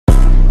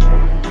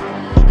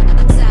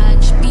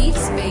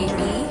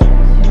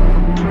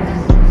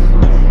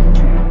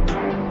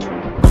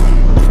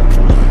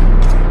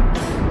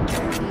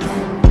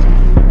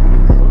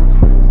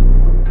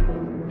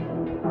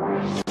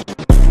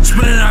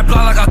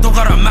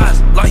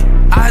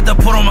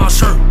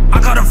shirt. I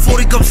got a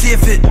 40, come see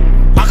if it.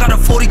 I got a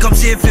 40, come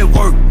see if it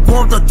work.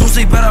 Go up the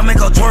Tuesday, better make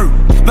a twerk.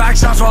 Back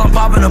shots while I'm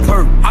popping a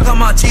perk. I got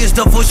my G's,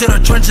 the voice of the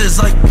trenches.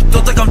 Like,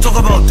 don't think I'm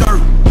talking about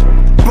dirt.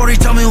 Brody,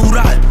 tell me who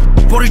that.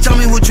 Brody, tell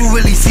me what you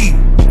really see.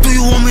 Do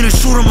you want me to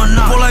shoot him or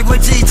not? Or like,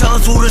 wait till he tell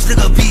us who this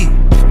nigga be.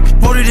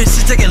 Brody, this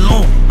shit taking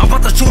long. I'm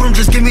about to shoot him,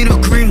 just give me the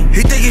green.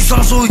 He think he's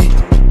strong, so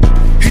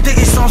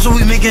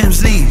we making him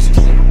sneeze.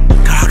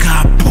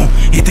 God, boom.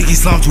 He think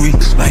he's slum to me.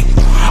 Like,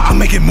 I'm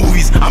making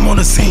movies, I'm on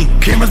the scene.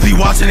 Cameras be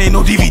watching, ain't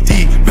no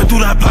DVD. Been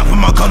through that pop,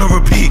 my gun to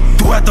repeat.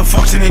 Through at the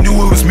function, they knew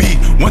it was me.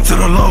 Went to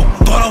the low,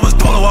 thought I was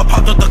Dolo. I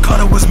popped up the cut,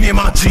 it was me and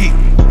my G.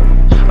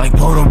 Like,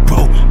 bro,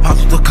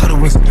 popped up the cut, it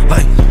was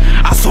like,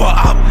 I saw a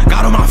op,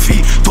 got on my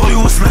feet. Thought he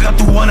was slick, I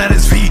threw one at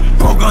his feet.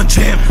 Bro, gun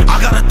jam,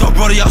 I got a throw,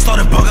 brody. Y'all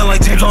started bugging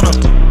like James on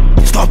the.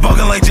 Start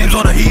bugging like James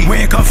on the heat. We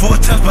ain't come for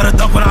attempts, better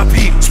duck when I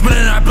peek.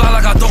 Spinning that block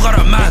like I don't got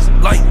a mask.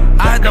 Like,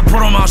 I had to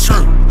put on my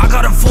shirt. I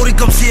got a 40,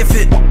 come see if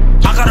it.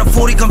 I got a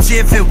 40, come see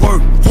if it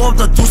work. Pull up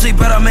the Tuesday,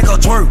 better make a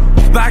twerk.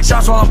 Back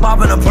shots while I'm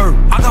popping a perk.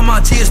 I got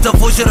my G's, the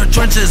voice of the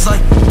trenches.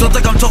 Like, don't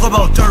think I'm talking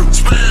about dirt.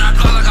 Spinning that